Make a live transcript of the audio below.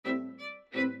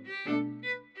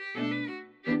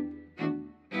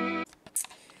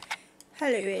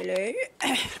Hello, hello.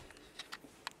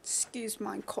 Excuse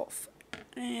my cough.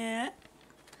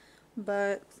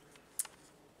 But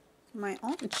my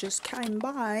aunt just came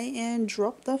by and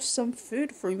dropped off some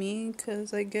food for me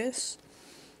because I guess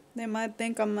they might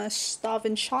think I'm a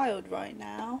starving child right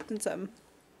now since I'm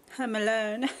home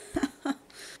alone.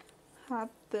 Had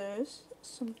this,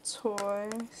 some toy,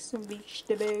 some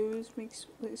vegetables mixed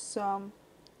with some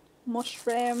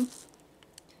mushroom,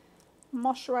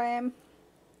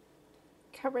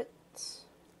 carrots,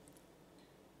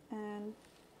 and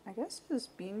I guess this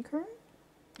bean curd.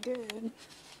 Good.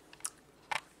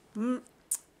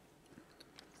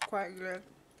 Quite good.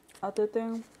 Other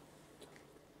thing,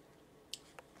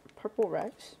 purple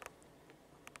rice.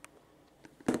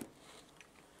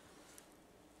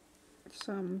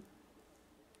 Some,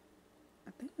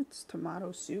 I think it's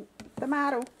tomato soup.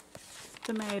 Tomato.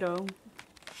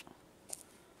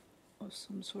 Or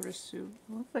some sort of soup.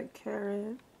 It looks like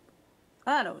carrot.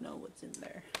 I don't know what's in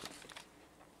there.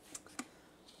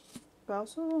 But I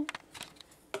also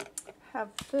have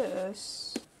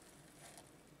this.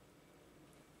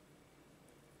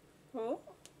 Oh.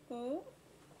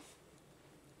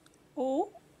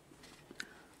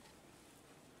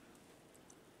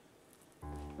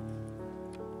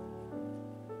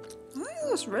 I think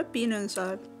there's red bean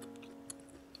inside.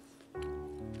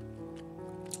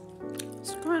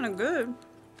 It's kind of good.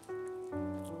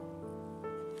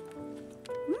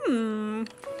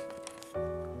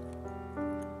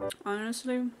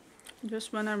 Honestly,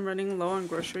 just when I'm running low on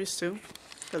groceries too.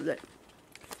 Cause it.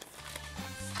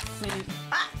 Sorry,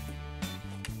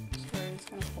 it's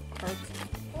gonna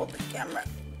hold the camera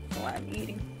while I'm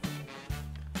eating.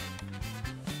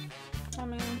 I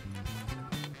mean,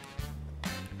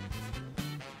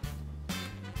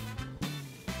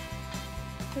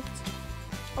 it's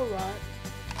alright.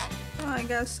 I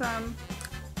guess I'm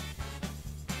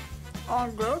all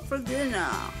good for dinner.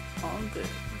 All good.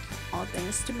 All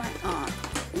thanks to my aunt.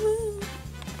 Woo.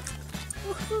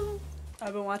 Woohoo.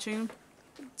 I've been watching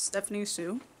Stephanie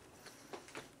Sue.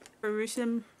 Her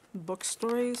recent book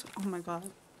stories. Oh my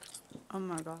god.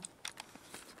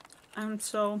 I'm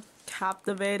so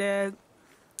captivated.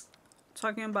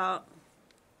 Talking about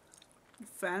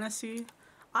fantasy.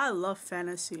 I love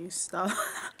fantasy stuff.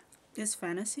 Is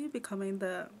fantasy becoming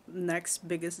the next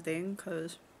biggest thing?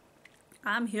 Because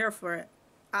I'm here for it.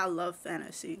 I love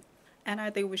fantasy. And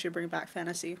I think we should bring back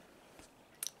fantasy.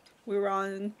 We were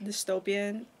on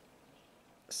dystopian,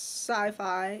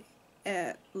 sci-fi,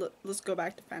 and let's go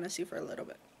back to fantasy for a little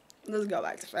bit. Let's go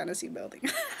back to fantasy building.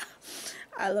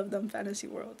 I love them fantasy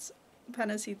worlds.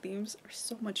 Fantasy themes are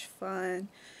so much fun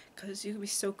because you can be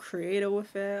so creative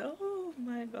with it. Oh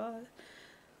my god.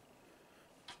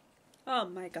 Oh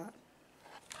my god.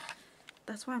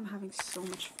 That's why I'm having so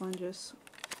much fun just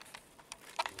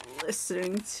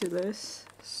listening to this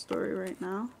story right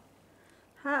now.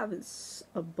 Having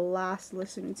a blast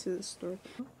listening to this story.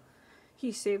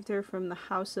 He saved her from the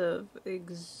house of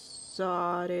exotics,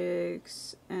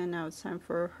 and now it's time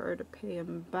for her to pay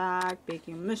him back.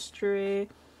 Baking a mystery.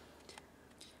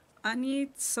 I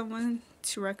need someone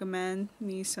to recommend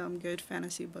me some good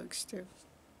fantasy books too.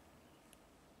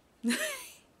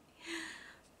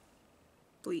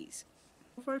 Please.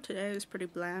 For today is pretty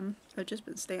bland. I've just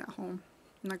been staying at home.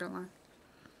 I'm not gonna lie.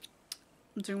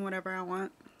 I'm doing whatever I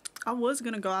want. I was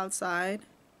gonna go outside,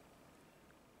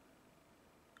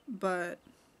 but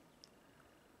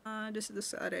I just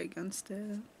decided against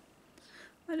it.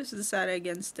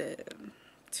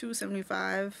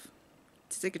 $275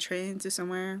 to take a train to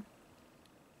somewhere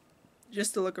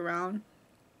just to look around.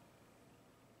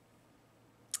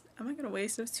 Am I gonna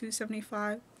waste those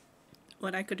 $275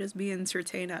 when I could just be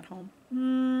entertained at home?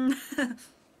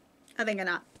 I think I'm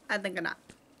not.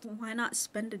 Why not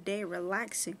spend a day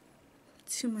relaxing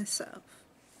to myself?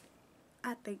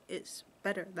 I think it's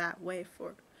better that way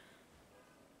for,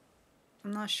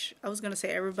 I'm not sure, I was gonna say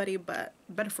everybody, but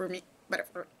better for me.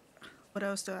 What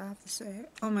else do I have to say?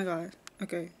 Oh my god.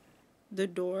 Okay. The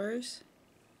doors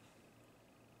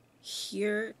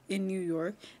here in New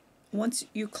York, once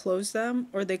you close them,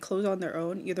 or they close on their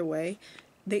own, either way,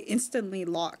 they instantly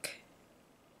lock.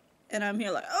 And I'm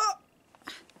here like, oh!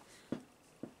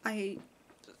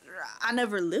 I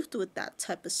never lived with that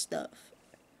type of stuff.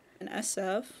 In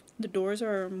SF, the doors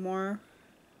are more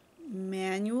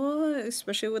manual,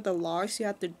 especially with the locks. You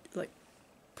have to like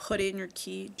put in your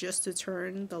key just to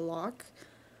turn the lock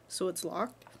so it's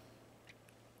locked.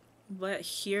 But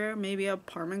here, maybe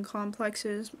apartment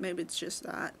complexes, maybe it's just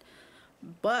that.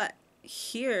 But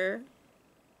here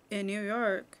in New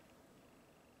York,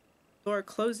 door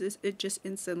closes, it just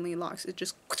instantly locks. It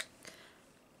just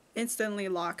instantly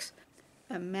locks.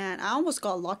 And man, I almost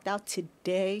got locked out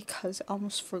today because I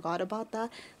almost forgot about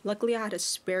that. Luckily, I had a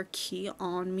spare key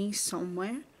on me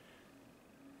somewhere.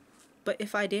 But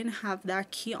if I didn't have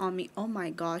that key on me, oh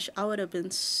my gosh, I would have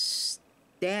been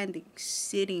sitting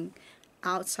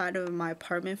outside of my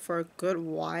apartment for a good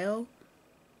while.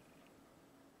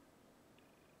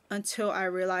 Until I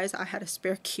realized I had a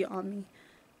spare key on me.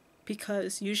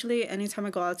 Because usually anytime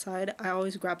I go outside, I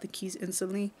always grab the keys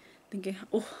instantly, thinking,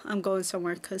 oh, I'm going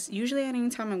somewhere. Because usually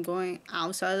anytime I'm going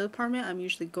outside of the apartment, I'm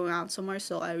usually going out somewhere,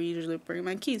 so I usually bring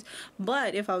my keys.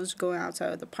 But if I was going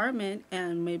outside of the apartment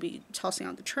and maybe tossing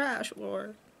out the trash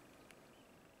or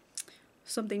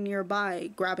something nearby,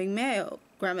 grabbing mail,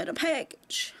 grabbing a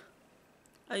package,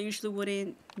 I usually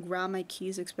wouldn't grab my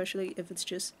keys, especially if it's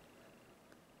just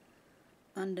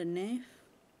underneath,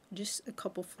 just a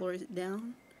couple floors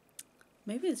down.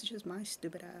 Maybe it's just my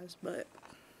stupid ass, but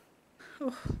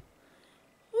oh,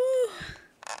 whew,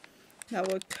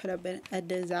 that would could have been a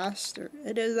disaster.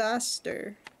 A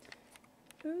disaster.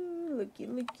 Ooh,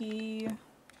 looky.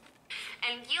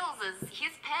 And he's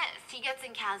pissed. He gets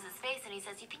in Kaz's face and he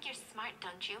says, "You think you're smart,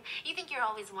 don't you? You think you're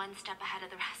always one step ahead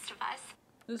of the rest of us."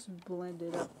 Just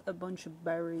blended up a bunch of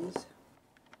berries.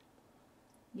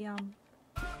 Yum.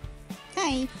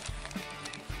 Hi.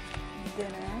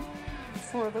 Dinner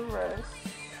for the rest.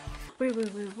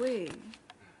 Wait.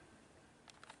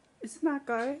 Isn't that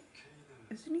guy?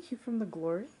 Isn't he from The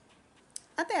Glory?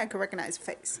 I think I could recognize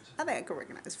face.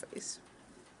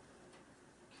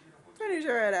 Pretty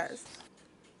sure it is.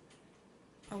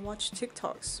 I watch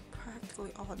TikToks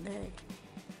practically all day.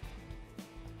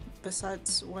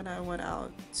 Besides when I went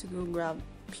out to go grab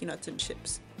peanuts and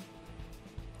chips.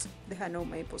 They had no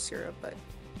maple syrup, but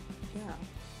yeah.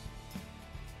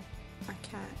 I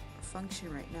can't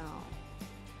function right now.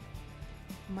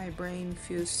 My brain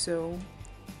feels so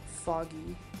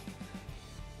foggy.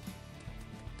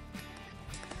 I'm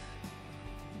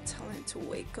telling it to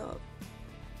wake up,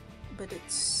 but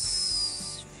it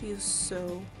feels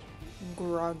so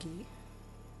groggy.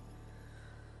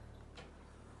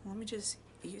 Let me just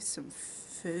eat some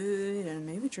food and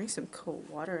maybe drink some cold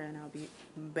water and I'll be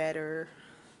better.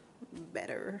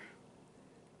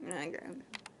 Okay.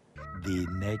 The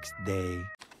next day.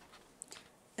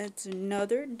 It's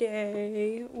another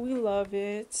day. We love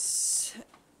it.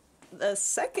 The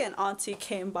second auntie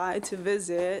came by to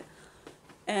visit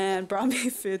and brought me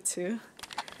food too.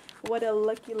 What a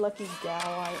lucky gal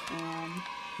I am.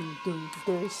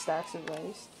 There's stacks of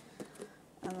rice.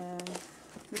 And then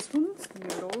this one's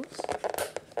noodles.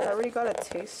 I already got a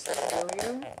taste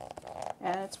earlier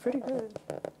and it's pretty good.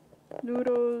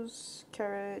 Noodles,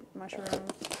 carrot, mushroom.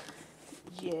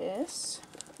 Yes.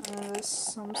 And there's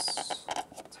some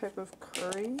type of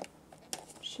curry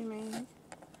she made.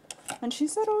 And she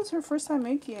said it was her first time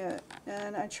making it.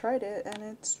 And I tried it and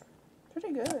it's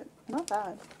pretty good. Not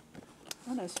bad.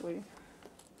 Honestly.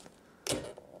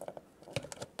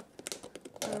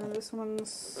 And this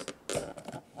one's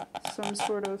some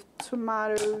sort of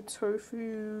tomato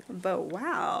tofu. But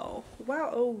wow.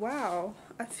 Oh wow.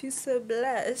 I feel so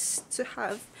blessed to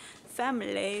have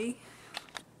family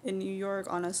in New York,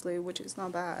 honestly, which is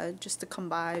not bad. Just to come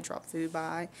by, drop food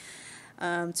by,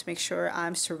 to make sure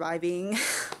I'm surviving.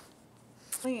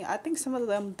 I think some of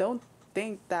them don't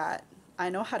think that I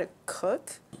know how to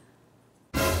cook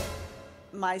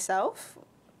myself.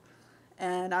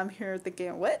 And I'm here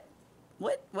thinking, what?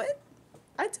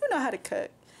 I do know how to cook.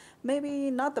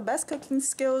 Maybe not the best cooking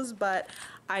skills, but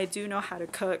I do know how to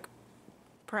cook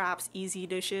perhaps easy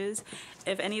dishes.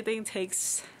 If anything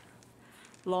takes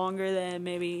longer than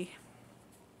maybe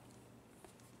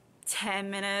 10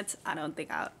 minutes, I don't think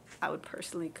I would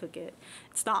personally cook it.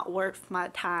 It's not worth my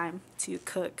time to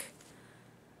cook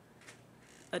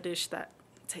a dish that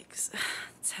takes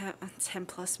 10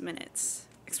 plus minutes,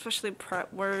 especially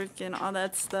prep work and all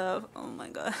that stuff. Oh my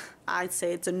god, I'd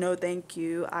say it's a no thank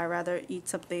you. I'd rather eat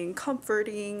something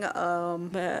comforting.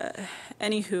 But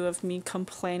anywho, of me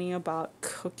complaining about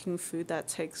cooking food that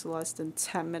takes less than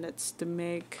 10 minutes to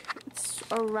make, it's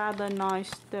a rather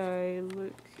nice day.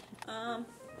 Look,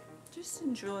 just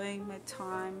enjoying my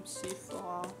time so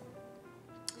far.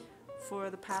 For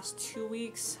the past 2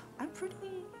 weeks, I've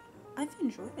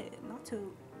enjoyed it.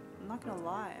 I'm not gonna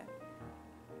lie.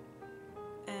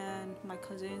 And my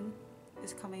cousin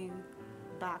is coming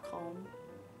back home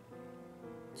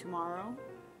tomorrow.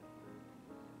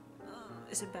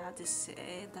 Is it bad to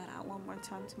say that I want more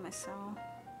time to myself?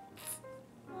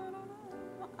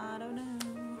 I don't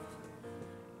know.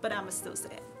 But I'ma still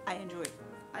say it. I enjoyed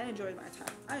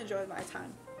my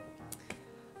time.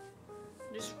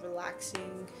 Just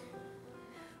relaxing.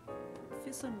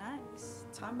 feels so nice.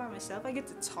 Time by myself, I get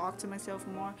to talk to myself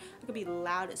more. I could be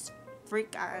loud as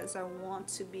freak as I want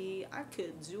to be. I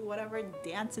could do whatever,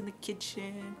 dance in the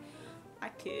kitchen. I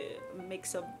could make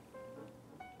some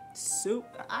soup.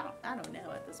 I don't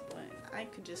know at this point. I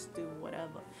could just do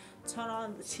whatever. Turn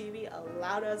on the TV as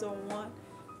loud as I want.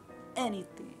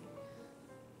 Anything.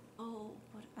 Oh,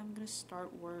 but I'm gonna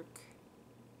start work.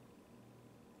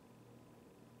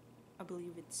 I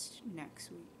believe it's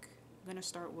next week. I'm gonna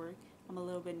start work. I'm a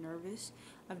little bit nervous.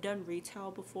 I've done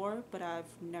retail before, but I've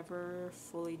never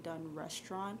fully done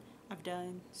restaurant. I've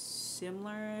done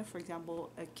similar, for example,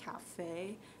 a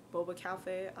cafe, boba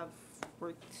cafe. I've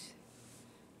worked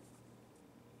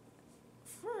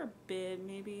for a bit,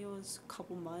 maybe it was a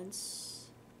couple months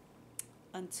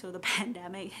until the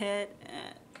pandemic hit,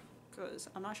 because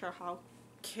I'm not sure how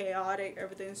chaotic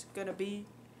everything's gonna be.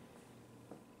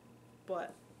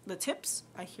 But the tips,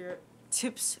 I hear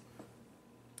tips.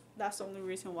 That's the only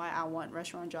reason why I want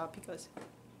restaurant job, because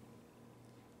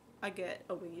I get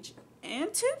a wage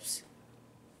and tips.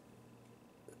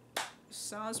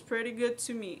 Sounds pretty good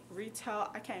to me. Retail,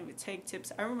 I can't even take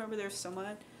tips. I remember there's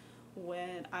someone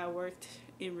when I worked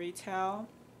in retail,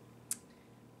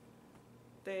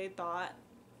 they thought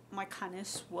my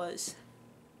kindness was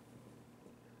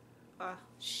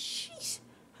sheesh,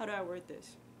 how do I word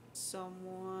this?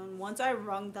 Someone, once I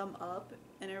rung them up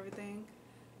and everything,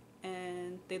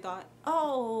 and they thought,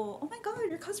 oh my god,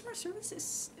 your customer service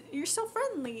is, you're so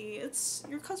friendly, it's,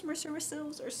 your customer service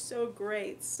skills are so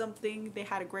great. Something, they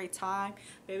had a great time.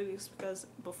 Maybe it's because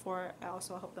before I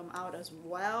also helped them out as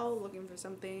well, looking for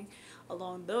something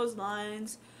along those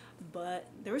lines. But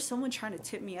there was someone trying to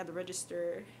tip me at the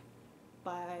register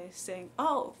by saying,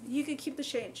 oh, you could keep the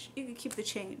change, you could keep the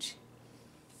change,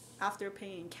 after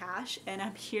paying cash. And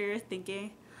I'm here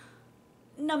thinking,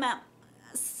 no ma'am,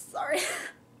 sorry.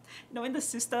 Knowing the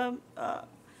system,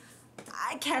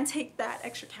 I can't take that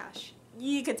extra cash.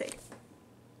 You can take it.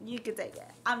 You can take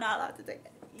it. I'm not allowed to take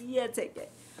it. You take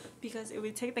it. Because if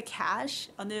we take the cash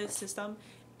under the system,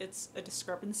 it's a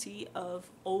discrepancy of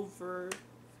over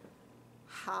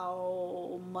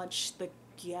how much the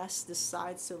guest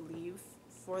decides to leave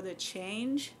for the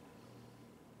change.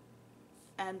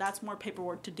 And that's more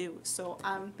paperwork to do. So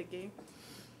I'm thinking,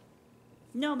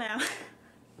 no ma'am,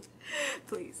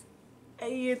 please,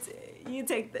 you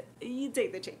take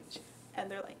the change.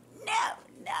 And they're like,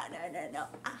 no,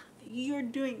 you're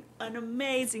doing an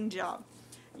amazing job,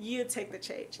 you take the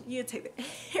change, you take the,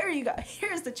 here you go,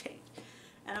 here's the change.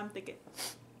 And I'm thinking,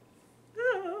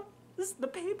 oh, this is the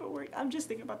paperwork. I'm just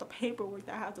thinking about the paperwork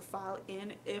that I have to file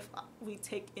in. If we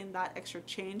take in that extra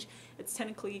change, it's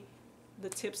technically the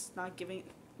tips not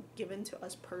given to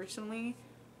us personally,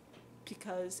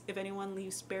 because if anyone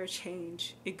leaves spare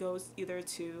change, it goes either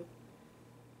to,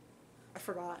 I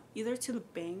forgot, either to the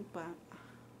bank, but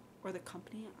or the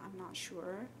company, I'm not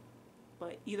sure,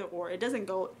 but either or, it doesn't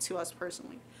go to us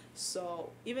personally.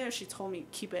 So even if she told me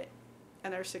keep it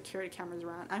and there's security cameras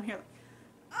around, I'm here like,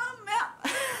 oh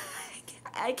man,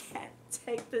 I can't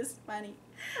take this money,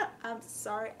 I'm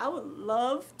sorry. I would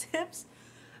love tips,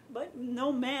 but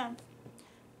no ma'am,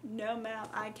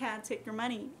 I can't take your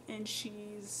money. And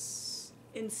she's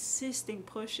insisting,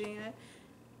 pushing it,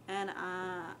 and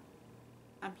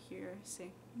I'm here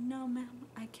saying, no ma'am,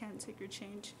 I can't take your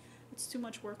change, it's too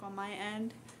much work on my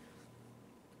end.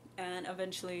 And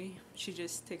eventually she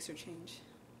just takes her change.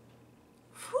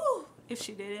 Whew! If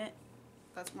she didn't,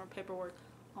 that's more paperwork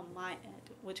on my end,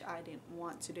 which I didn't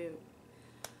want to do.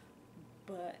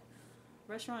 But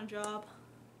restaurant job,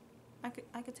 I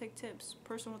could take tips,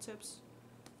 personal tips.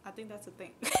 I think that's a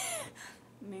thing.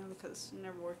 Mainly because I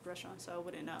never worked restaurants, so I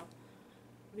wouldn't know.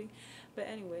 But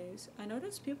anyways, I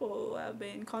noticed people have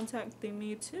been contacting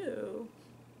me too.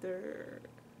 They're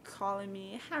calling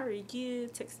me, how are you?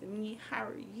 Texting me, how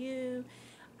are you?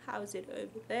 How's it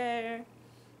over there?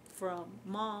 From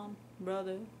mom,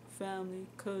 brother, family,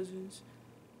 cousins,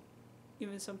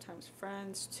 even sometimes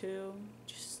friends too.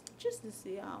 Just to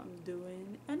see how I'm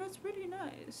doing, and that's pretty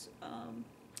nice.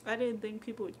 I didn't think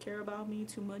people would care about me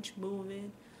too much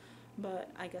moving, but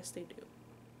I guess they do,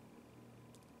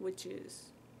 which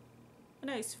is a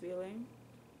nice feeling.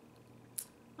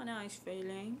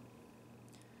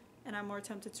 And I'm more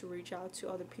tempted to reach out to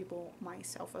other people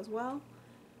myself as well,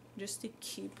 just to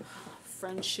keep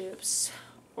friendships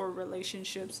or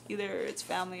relationships, either it's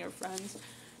family or friends,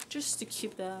 just to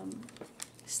keep them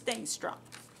staying strong.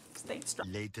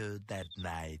 Later that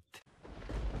night.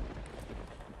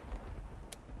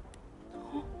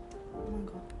 Oh my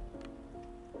god,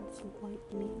 it's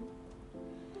lightning.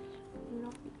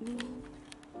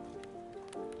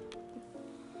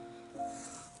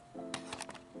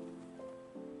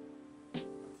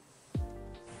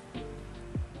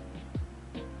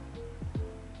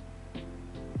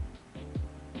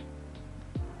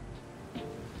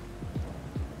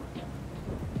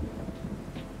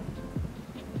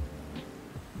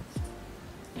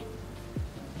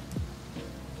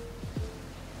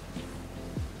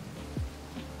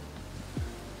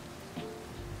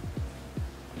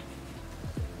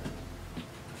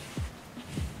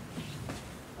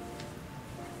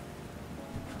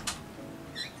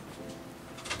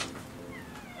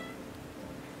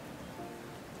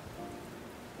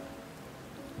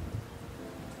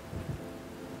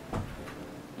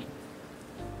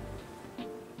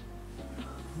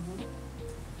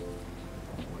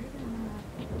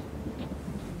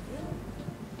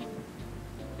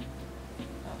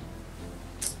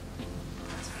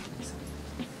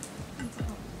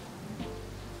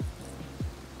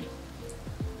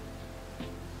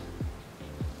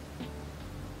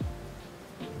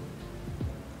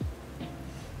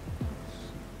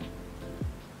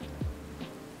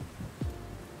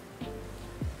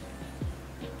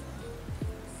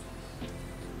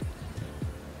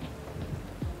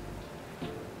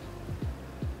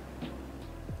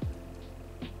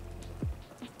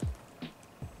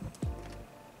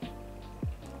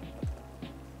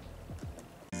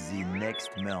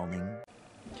 morning.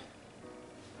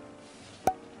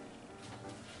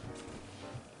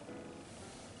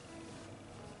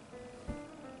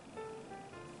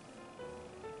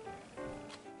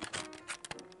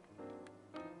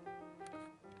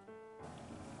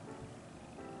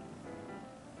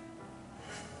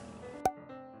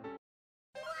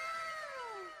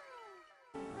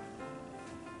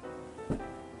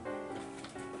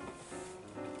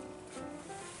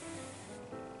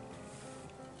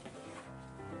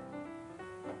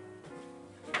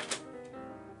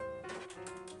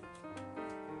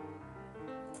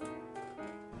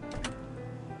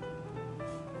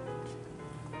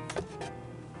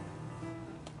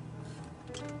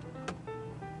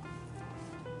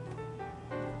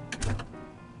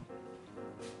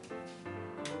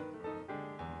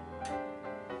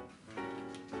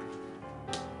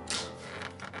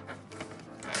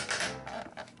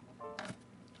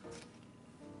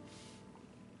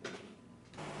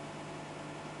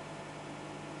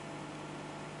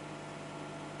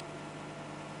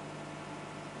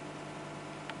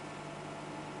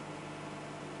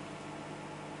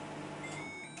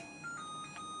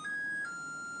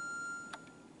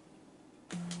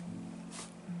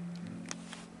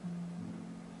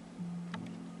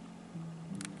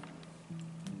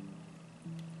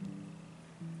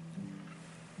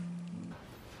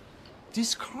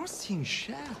 Disgusting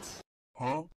shit.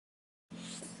 Huh?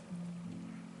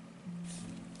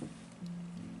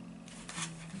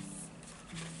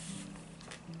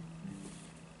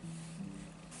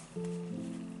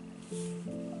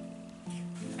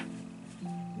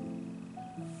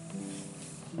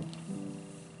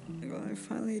 I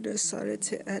finally decided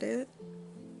to edit,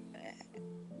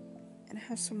 and I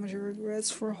have so much regrets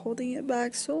for holding it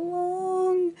back so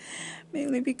long,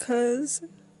 mainly because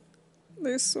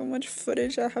there's so much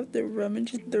footage I have to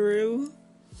rummage through.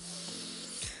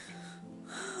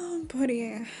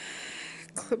 Putting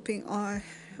clipping on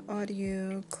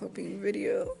audio, clipping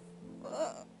video.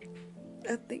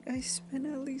 I think I spent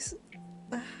at least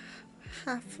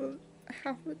half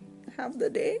the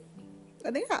day. I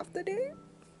think half the day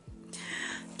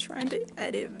trying to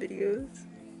edit videos.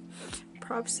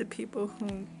 Props to people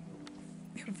who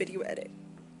video edit.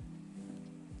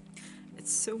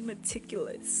 It's so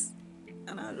meticulous,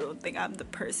 and I don't think I'm the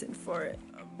person for it.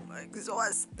 I'm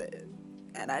exhausted,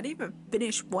 and I didn't even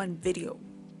finish one video.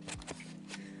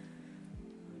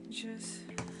 Just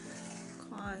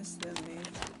constantly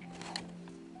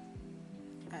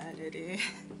editing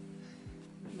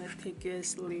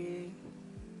meticulously.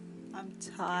 I'm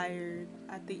tired.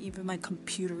 I think even my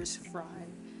computer is fried.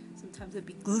 Sometimes it'd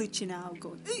be glitching out,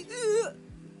 going,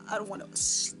 I don't want to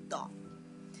stop.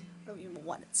 I don't even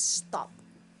want it to stop.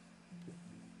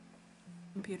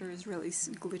 Computer is really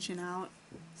glitching out,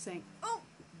 saying, oh,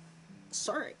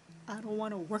 sorry, I don't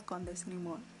want to work on this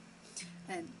anymore.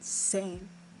 And same.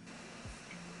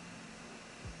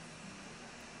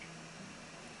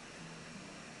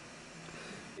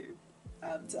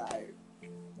 I'm tired.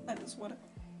 I just want to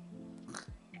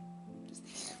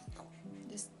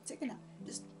just take a nap.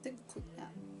 Just take a quick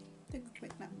nap. Take a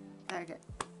quick nap. Okay.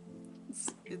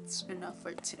 It's enough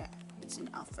for today. It's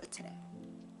enough for today.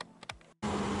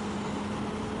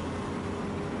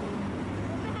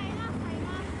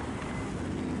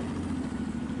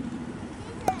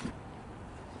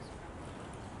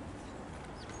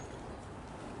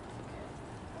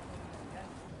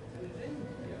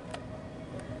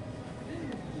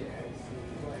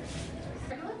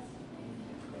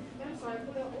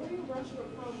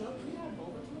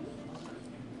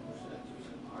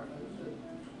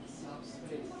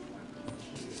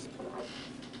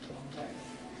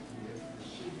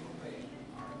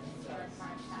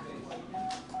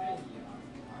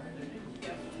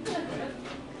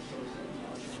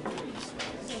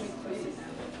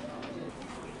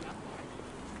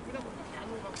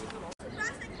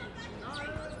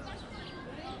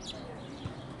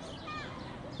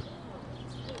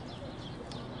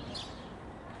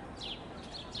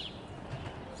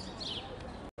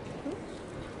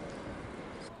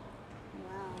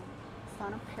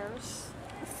 Found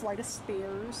a flight of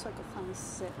stairs so I could finally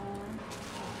sit on.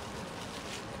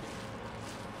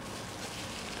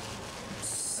 Let's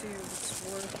see if it's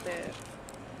worth it.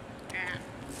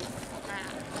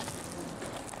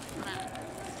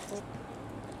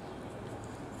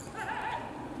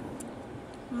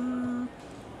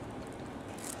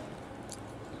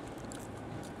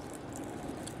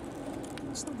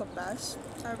 It's not the best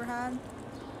I ever had,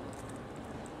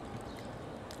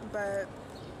 but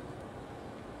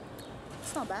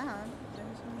it's not bad.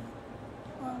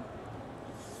 Well,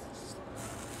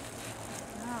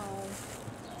 now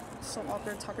so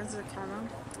awkward talking to the camera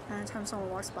anytime someone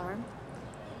walks by.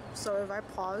 So if I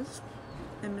pause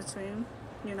in between,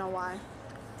 you know why.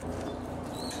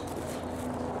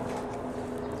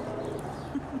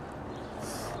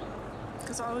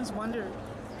 Because I always wonder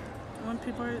when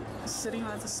people are sitting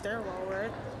at the stairwell,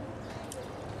 right?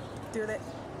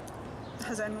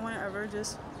 Has anyone ever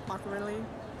just awkwardly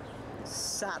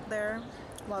sat there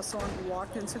while someone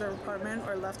walked into their apartment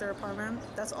or left their apartment?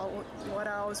 That's all what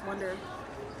I always wondered.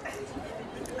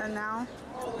 And now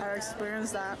I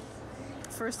experienced that.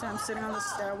 First time sitting on the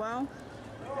stairwell,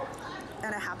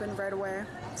 and it happened right away.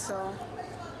 So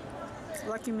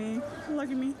lucky me.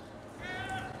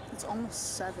 It's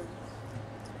almost 7,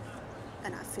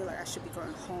 and I feel like I should be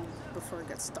going home before it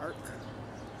gets dark,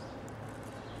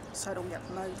 so I don't get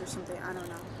mugged or something. I don't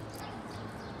know.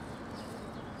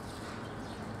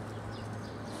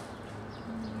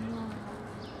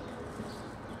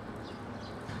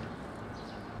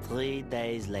 3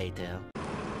 days later.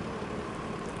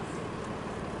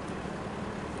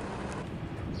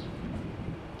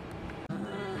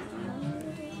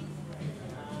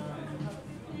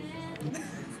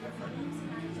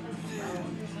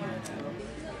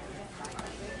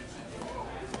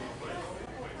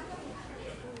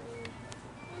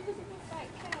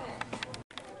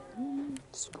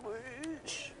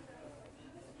 Squish.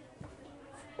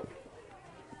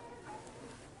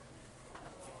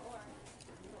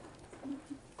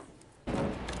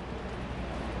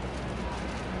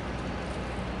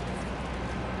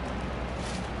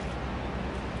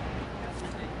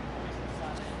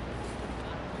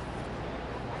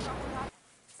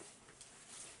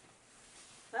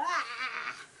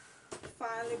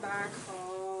 Finally back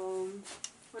home.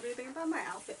 What do you think about my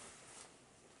outfit?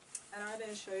 I know I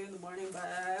didn't show you in the morning,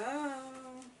 but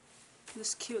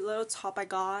this cute little top I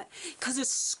got, cause it's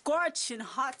scorching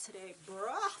hot today,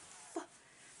 bruh.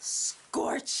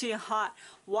 Scorching hot.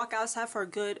 Walk outside for a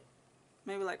good,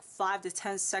 maybe like 5 to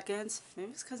 10 seconds.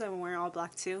 Maybe it's cause I'm wearing all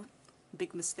black too.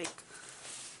 Big mistake.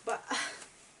 But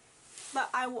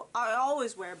I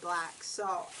always wear black,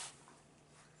 so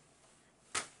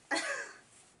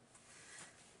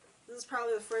this is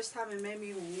probably the first time it made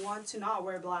me want to not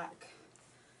wear black.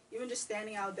 Even just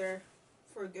standing out there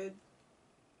for a good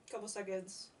couple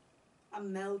seconds,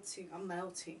 I'm melting.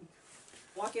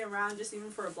 Walking around just even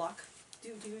for a block,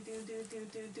 do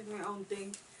my own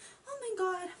thing. Oh my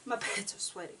god, my pants are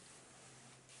sweating.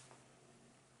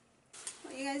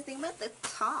 What do you guys think about the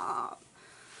top?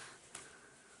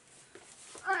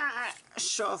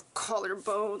 Show off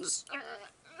collarbones.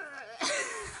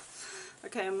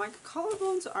 Okay, my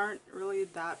collarbones aren't really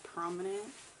that prominent,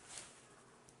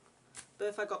 but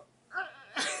if I go,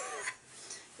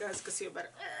 you guys can see it better.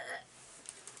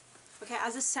 Okay,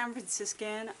 as a San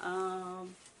Franciscan, I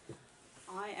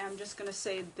am just gonna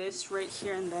say this right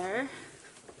here and there.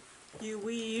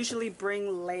 We usually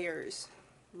bring layers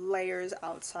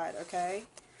outside, okay?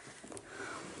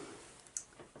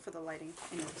 For the lighting,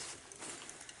 anyways.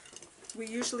 We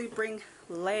usually bring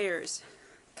layers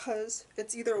because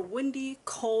it's either windy,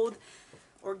 cold,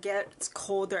 or gets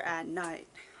colder at night.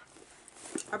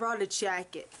 I brought a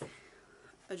jacket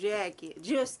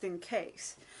just in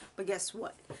case. But guess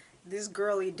what? This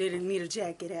girlie didn't need a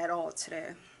jacket at all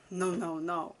today.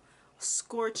 No.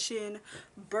 Scorching,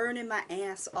 burning my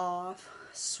ass off,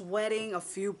 sweating a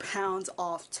few pounds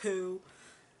off too.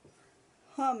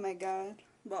 Oh my god.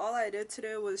 But all I did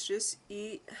today was just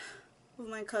eat with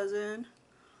my cousin,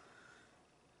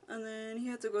 and then he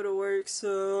had to go to work,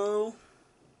 so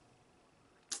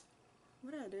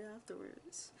what did I do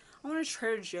afterwards? I went to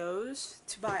Trader Joe's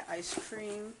to buy ice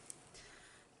cream.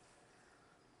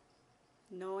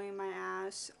 Knowing my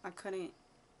ass, I couldn't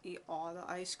eat all the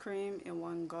ice cream in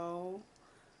one go.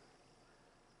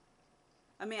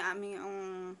 I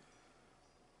mean,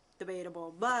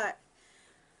 debatable, but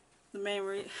the main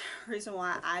reason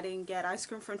why I didn't get ice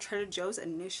cream from Trader Joe's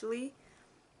initially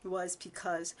was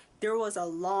because there was a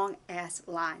long ass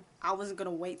line. I wasn't gonna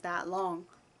wait that long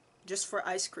just for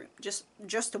ice cream, just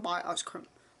to buy ice cream.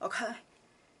 Okay,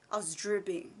 I was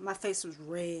dripping. My face was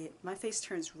red. My face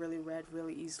turns really red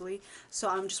really easily. So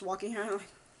I'm just walking here like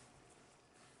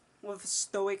with a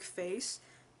stoic face,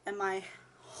 and my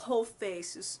whole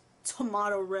face is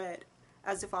tomato red,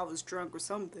 as if I was drunk or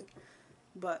something.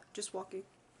 But just walking,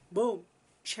 boom,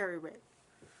 cherry red.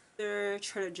 After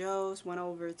Trader Joe's, went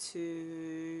over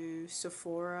to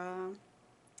Sephora.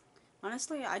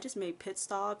 Honestly, I just made pit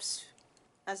stops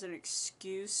as an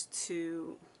excuse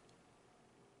to,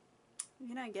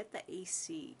 you know, get the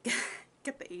AC.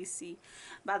 Get the AC.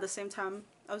 But at the same time,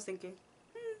 I was thinking,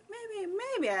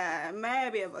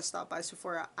 maybe if I stop by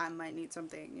Sephora, I might need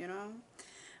something, you know?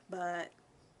 But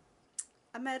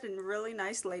I met a really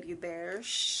nice lady there.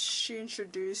 She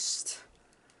introduced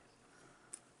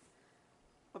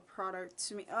a product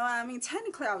to me. I mean,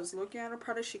 technically I was looking at a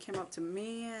product. She came up to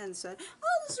me and said,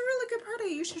 oh, this is a really good product,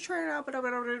 you should try it out.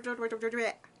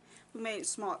 We made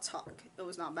small talk. It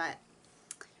was not bad.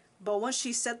 But once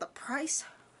she said the price,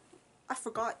 I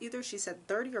forgot, either she said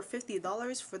 $30 or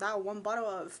 $50 for that one bottle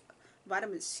of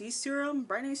vitamin C serum,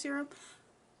 brightening serum.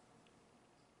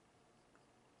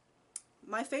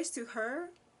 My face to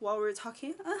her while we were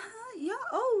talking, yeah,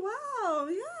 oh wow,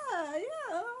 yeah,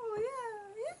 oh yeah.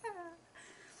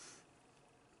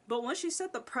 But when she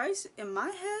said the price, in my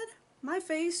head, my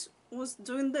face was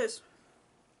doing this.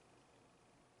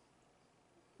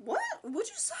 What? What'd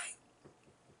you say?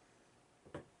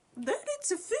 $30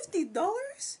 to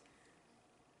 $50?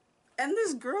 And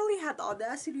this girlie had the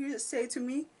audacity to say to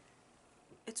me,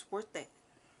 it's worth it.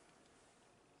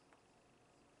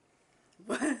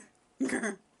 What?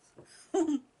 Girl.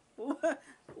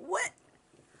 What?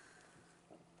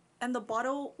 And the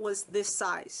bottle was this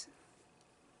size.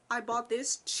 I bought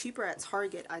this cheaper at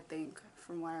Target, I think,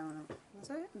 from what I remember. Was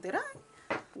I? Did I?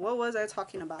 What was I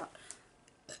talking about?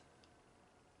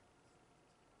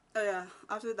 Oh yeah,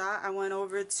 after that I went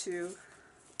over to,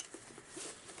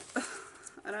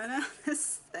 I don't know how to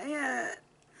say it.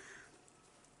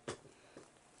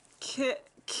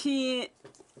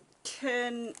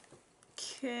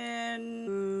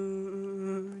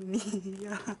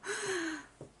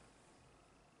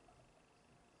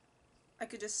 I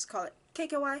could just call it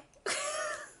KKY.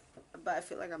 But I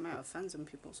feel like I might offend some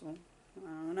people, so I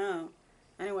don't know.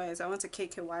 Anyways, I went to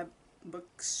KKY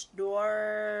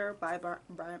bookstore by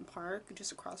Bryant Park,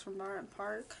 just across from Bryant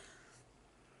Park.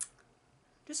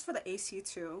 Just for the AC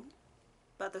too.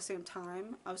 But at the same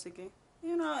time, I was thinking,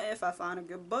 you know, if I find a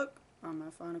good book, I'm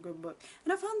gonna find a good book.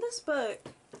 And I found this book.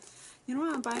 You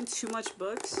know, I'm buying too much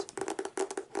books.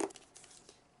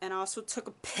 And I also took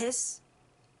a piss.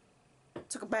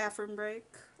 Took a bathroom break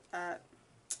at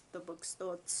the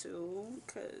bookstore too.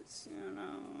 Because, you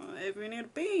know, if you need to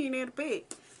pee, you need to pee.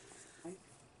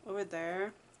 Over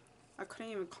there, I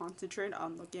couldn't even concentrate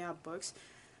on looking at books.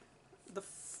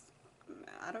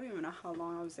 I don't even know how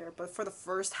long I was there, but for the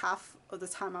first half of the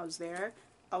time I was there,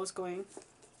 I was going.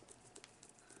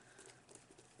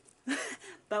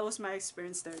 That was my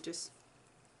experience there, just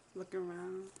looking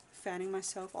around, fanning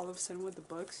myself all of a sudden with the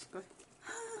books, going,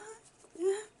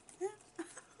 yeah.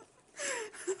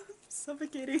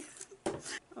 Suffocating. I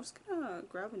was gonna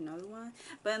grab another one,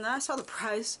 but then I saw the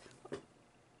price.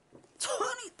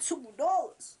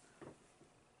 $22.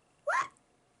 What?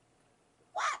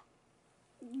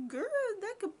 Girl,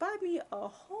 that could buy me a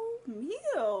whole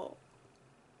meal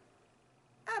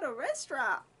at a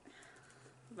restaurant.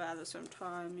 But at the same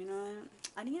time, you know,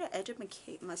 I need to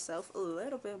educate myself a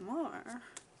little bit more.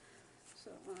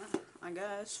 So, I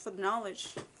guess for the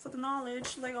knowledge,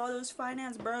 like all those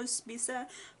finance bros be said,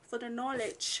 for the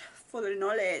knowledge.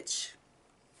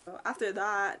 So after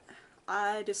that,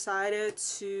 I decided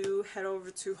to head over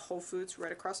to Whole Foods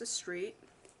right across the street.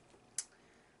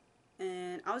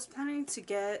 And I was planning to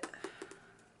get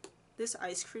this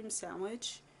ice cream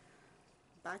sandwich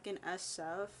back in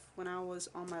SF when I was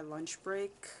on my lunch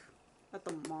break at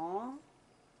the mall.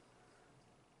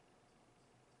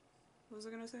 What was I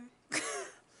gonna say?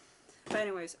 But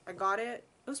anyways, I got it.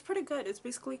 It was pretty good. It's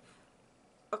basically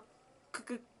a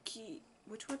cookie.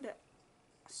 Which one did?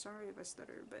 Sorry if I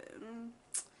stutter, but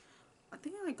I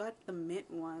think I got the mint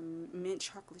one, mint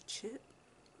chocolate chip.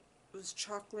 It was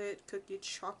chocolate cookie,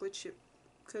 chocolate chip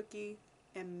cookie,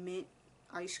 and mint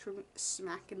ice cream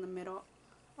smack in the middle.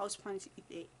 I was planning to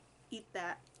eat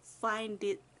that, find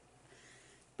it.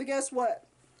 But guess what?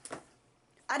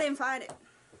 I didn't find it.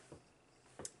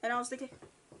 And I was thinking,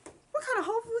 what kind of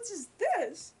Whole Foods is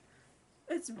this?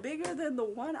 It's bigger than the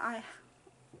one I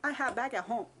had back at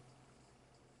home.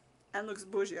 And looks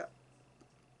bougie.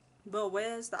 But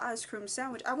where's the ice cream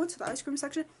sandwich? I went to the ice cream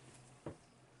section.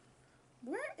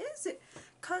 Where is it?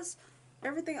 Because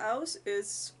everything else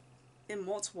is in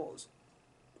multiples.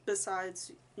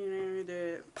 Besides, you know,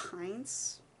 the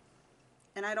pints.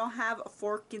 And I don't have a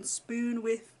fork and spoon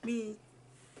with me.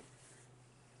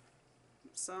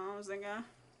 So I was thinking,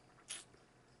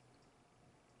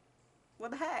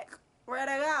 what the heck? Where'd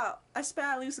I go? I spent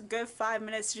at least a good 5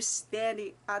 minutes just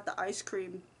standing at the ice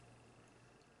cream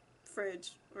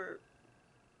fridge. Or,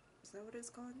 is that what it's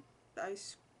called?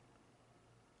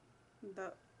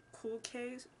 The cool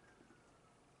case.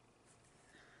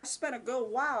 I spent a good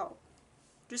while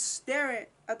just staring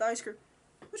at the ice cream.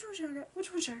 Which one should I get?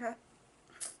 Which one should I get?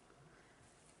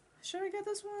 Should I get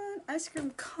this one? Ice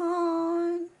cream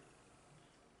cone.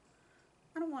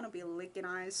 I don't want to be licking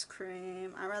ice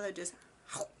cream. I'd rather just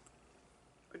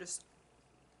or just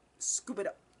scoop it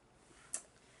up.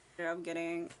 I'm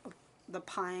getting the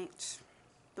pint,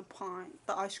 the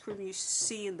ice cream you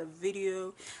see in the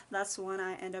video. That's the one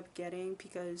I end up getting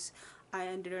because I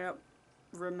ended up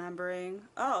remembering,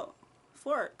 oh,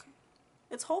 fork,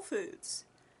 it's Whole Foods.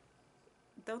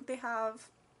 Don't they have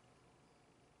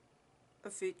a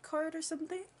food cart or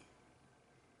something?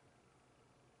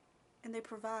 And they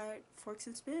provide forks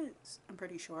and spoons, I'm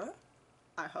pretty sure.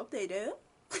 I hope they do.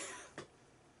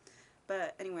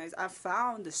 But anyways, I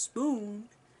found the spoon,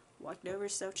 walked over,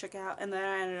 self checkout, and then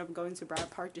I ended up going to Brad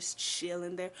Park, just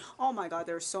chilling there. Oh my god,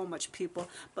 there was so much people.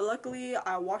 But luckily,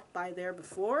 I walked by there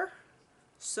before,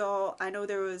 so I know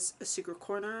there was a secret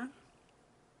corner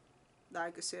that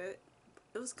I could sit.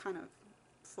 It was kind of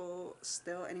full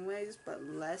still anyways, but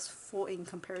less full in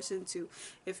comparison to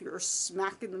if you're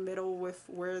smack in the middle with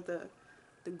where the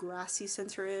grassy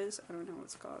center is. I don't know what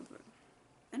it's called, but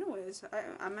anyways,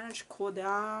 I managed to cool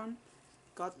down,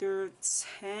 got through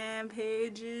 10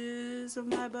 pages of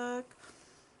my book.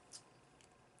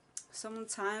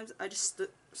 Sometimes I just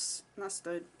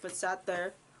sat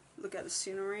there, look at the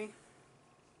scenery.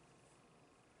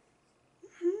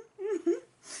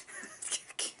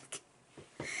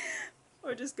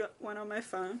 Or just went on my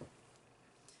phone,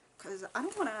 because I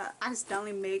don't want to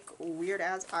accidentally make weird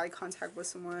ass eye contact with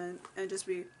someone and just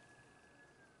be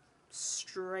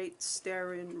straight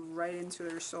staring right into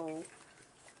their soul.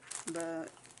 But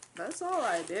that's all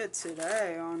I did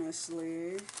today,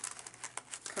 honestly,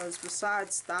 because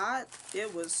besides that,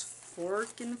 it was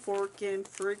freaking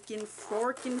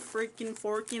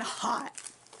hot.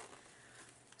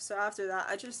 So after that,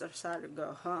 I just decided to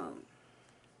go home.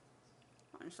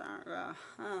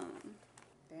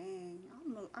 Dang,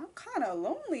 I'm kind of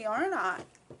lonely, aren't I?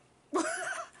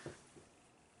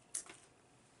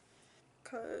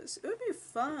 Cause it would be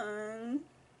fun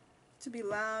to be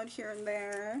loud here and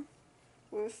there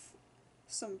with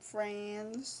some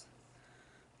friends,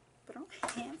 but I don't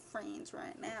have friends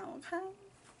right now. Okay,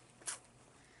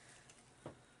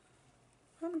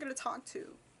 who am I gonna talk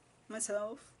to?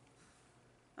 Myself?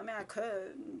 I mean, I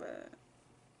could, but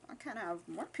I can't have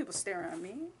more people staring at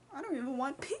me. I don't even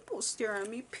want people staring at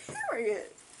me,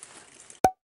 period.